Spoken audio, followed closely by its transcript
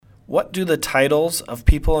What do the titles of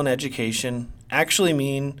people in education actually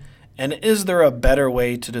mean, and is there a better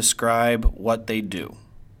way to describe what they do?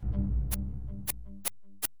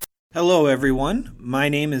 Hello, everyone. My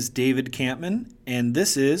name is David Campman, and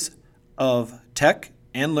this is Of Tech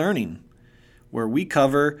and Learning, where we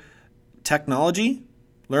cover technology,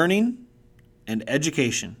 learning, and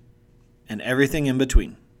education, and everything in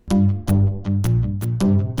between.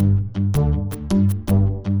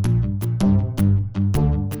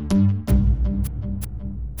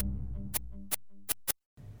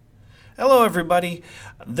 Hello, everybody.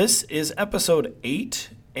 This is episode 8,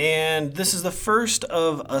 and this is the first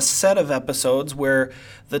of a set of episodes where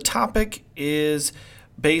the topic is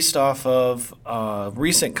based off of a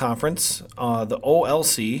recent conference, the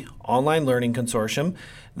OLC, Online Learning Consortium,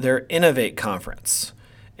 their Innovate conference.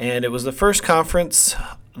 And it was the first conference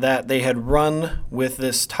that they had run with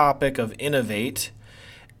this topic of Innovate,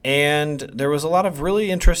 and there was a lot of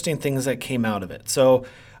really interesting things that came out of it. So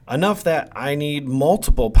enough that I need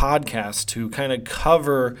multiple podcasts to kind of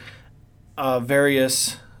cover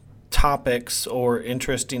various topics or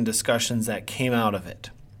interesting discussions that came out of it.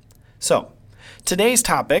 So today's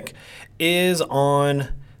topic is on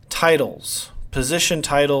titles, position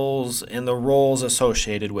titles, and the roles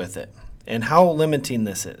associated with it, and how limiting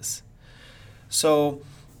this is. So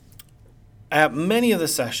at many of the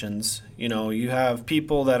sessions, you have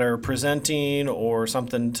people that are presenting or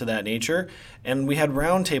something to that nature, and we had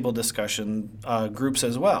roundtable discussion groups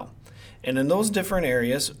as well. And in those different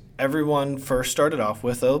areas, everyone first started off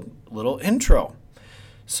with a little intro.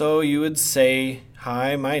 So you would say,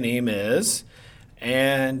 "Hi, my name is,"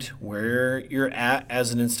 and where you're at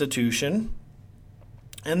as an institution.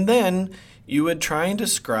 And then you would try and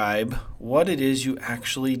describe what it is you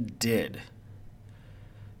actually did.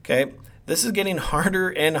 Okay? This is getting harder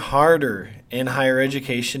and harder in higher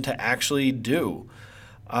education to actually do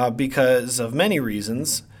because of many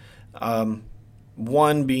reasons.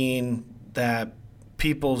 One being that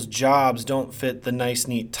people's jobs don't fit the nice,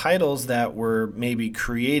 neat titles that were maybe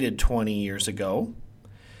created 20 years ago.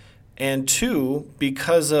 And two,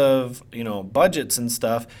 because of budgets and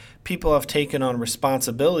stuff, people have taken on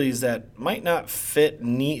responsibilities that might not fit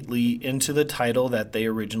neatly into the title that they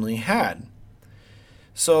originally had.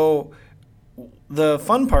 So the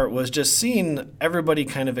fun part was just seeing everybody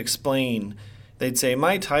kind of explain. They'd say,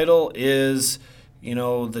 "My title is,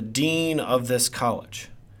 the dean of this college."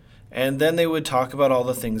 And then they would talk about all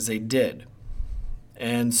the things they did,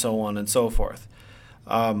 and so on and so forth.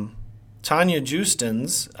 Tanya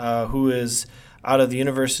Justins, who is out of the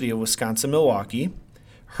University of Wisconsin-Milwaukee,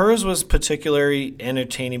 hers was particularly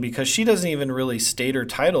entertaining because she doesn't even really state her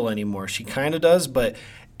title anymore. She kind of does, but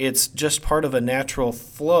it's just part of a natural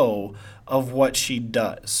flow of what she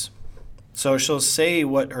does. So she'll say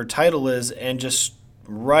what her title is and just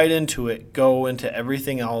right into it, go into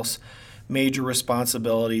everything else, major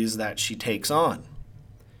responsibilities that she takes on.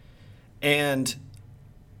 And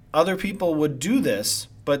other people would do this,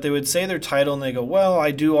 but they would say their title and they go, "Well,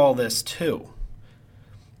 I do all this too."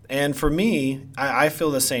 And for me, I feel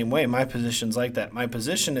the same way. My position's like that. My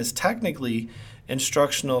position is technically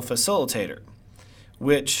instructional facilitator,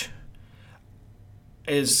 which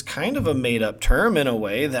is kind of a made-up term in a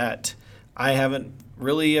way that I haven't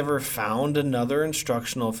really ever found another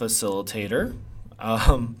instructional facilitator.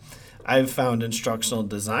 I've found instructional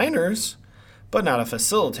designers, but not a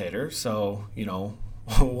facilitator, so,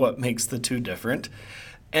 what makes the two different?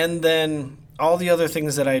 And then all the other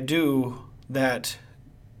things that I do that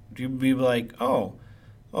you'd be like, "Oh,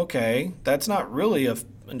 okay, that's not really a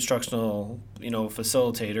instructional,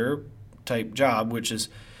 facilitator type job," which is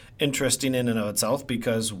interesting in and of itself,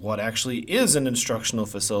 because what actually is an instructional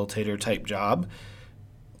facilitator type job?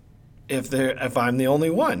 If I'm the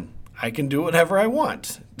only one, I can do whatever I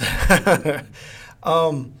want. But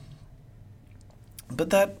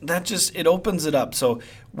that just, it opens it up. So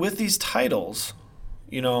with these titles,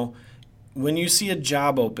 when you see a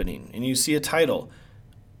job opening and you see a title,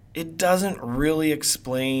 it doesn't really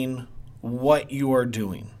explain what you are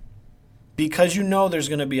doing, because there's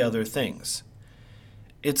going to be other things.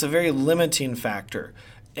 It's a very limiting factor.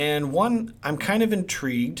 And one, I'm kind of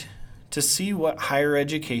intrigued to see what higher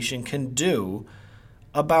education can do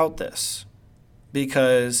about this,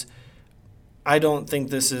 because I don't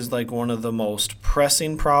think this is like one of the most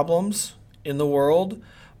pressing problems in the world,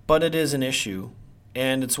 but it is an issue,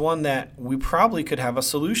 and it's one that we probably could have a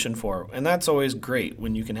solution for. And that's always great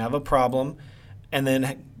when you can have a problem and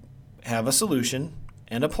then have a solution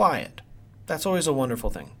and apply it. That's always a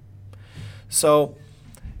wonderful thing. So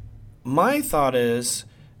my thought is,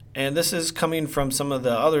 and this is coming from some of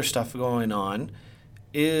the other stuff going on,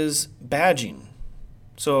 is badging.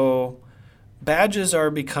 So badges are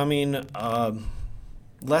becoming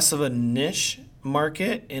less of a niche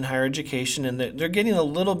market in higher education, and they're getting a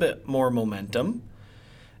little bit more momentum.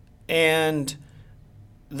 And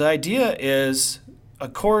the idea is a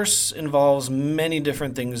course involves many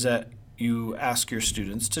different things that you ask your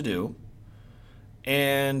students to do,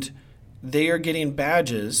 and they are getting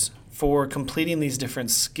badges for completing these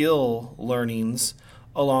different skill learnings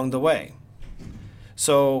along the way.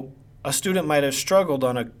 So a student might have struggled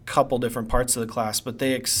on a couple different parts of the class, but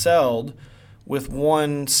they excelled with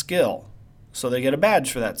one skill. So they get a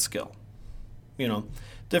badge for that skill.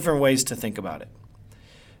 Different ways to think about it.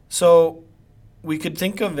 So we could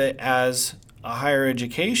think of it as a higher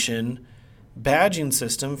education badging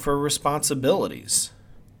system for responsibilities.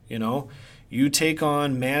 You take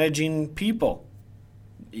on managing people,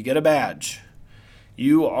 you get a badge.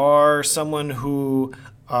 You are someone who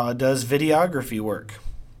does videography work,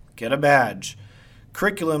 get a badge.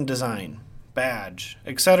 Curriculum design, badge,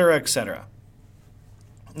 etc., etc.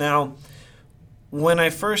 Now, when I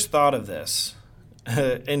first thought of this,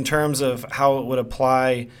 in terms of how it would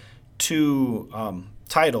apply to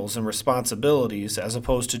titles and responsibilities as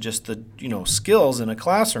opposed to just the skills in a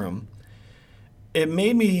classroom, it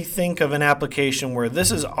made me think of an application where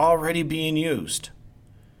this is already being used.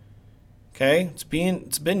 Okay, it's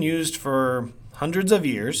been used for hundreds of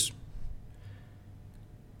years.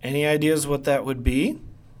 Any ideas what that would be?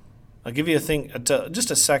 I'll give you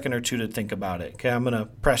just a second or two to think about it. Okay, I'm going to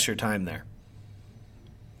press your time there.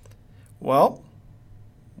 Well,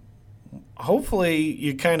 hopefully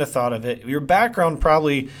you kind of thought of it. Your background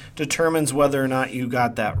probably determines whether or not you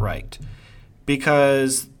got that right,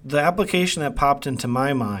 because the application that popped into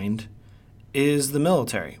my mind is the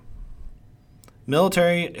military.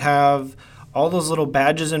 Military have all those little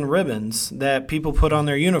badges and ribbons that people put on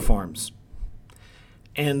their uniforms.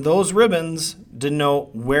 And those ribbons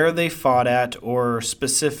denote where they fought at or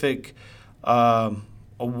specific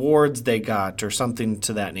awards they got or something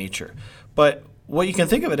to that nature. But what you can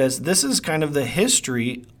think of it as, this is kind of the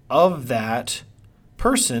history of that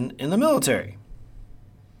person in the military.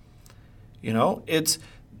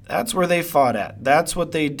 That's where they fought at. That's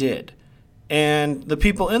what they did. And the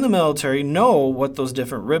people in the military know what those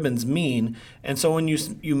different ribbons mean. And so when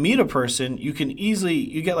you meet a person, you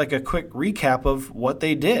get like a quick recap of what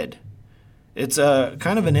they did. It's a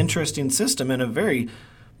kind of an interesting system and a very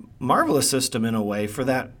marvelous system in a way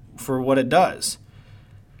for what it does.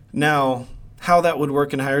 Now, how that would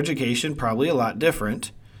work in higher education, probably a lot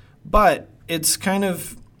different, but it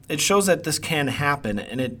shows that this can happen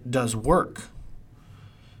and it does work.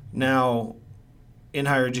 Now, in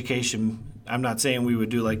higher education, I'm not saying we would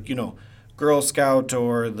do Girl Scout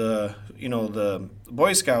or the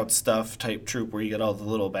Boy Scout stuff type troop where you get all the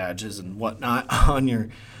little badges and whatnot on your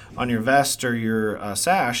vest or your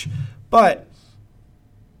sash, but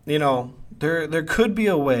there could be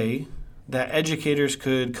a way that educators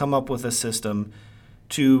could come up with a system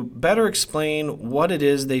to better explain what it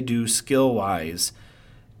is they do skill-wise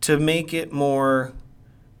to make it more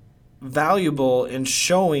valuable in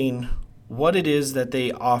showing what it is that they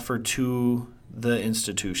offer to the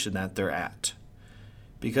institution that they're at.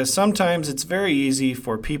 Because sometimes it's very easy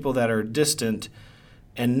for people that are distant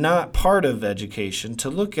and not part of education to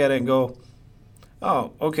look at it and go,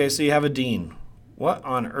 oh, okay, so you have a dean. What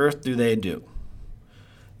on earth do they do?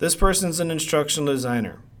 This person's an instructional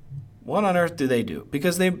designer. What on earth do they do?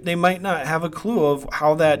 Because they might not have a clue of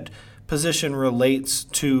how that position relates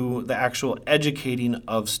to the actual educating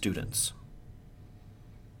of students.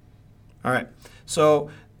 All right, so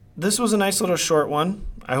this was a nice little short one.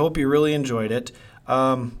 I hope you really enjoyed it.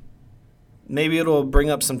 Maybe it'll bring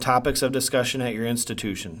up some topics of discussion at your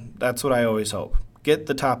institution. That's what I always hope. Get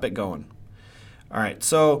the topic going. All right,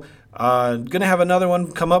 so going to have another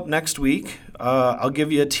one come up next week. I'll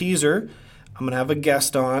give you a teaser. I'm going to have a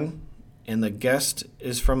guest on, and the guest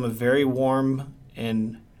is from a very warm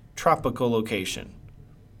and tropical location.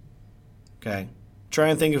 Okay, try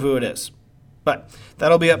and think of who it is. But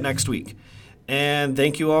that'll be up next week. And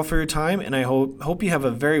thank you all for your time, and I hope you have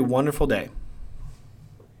a very wonderful day.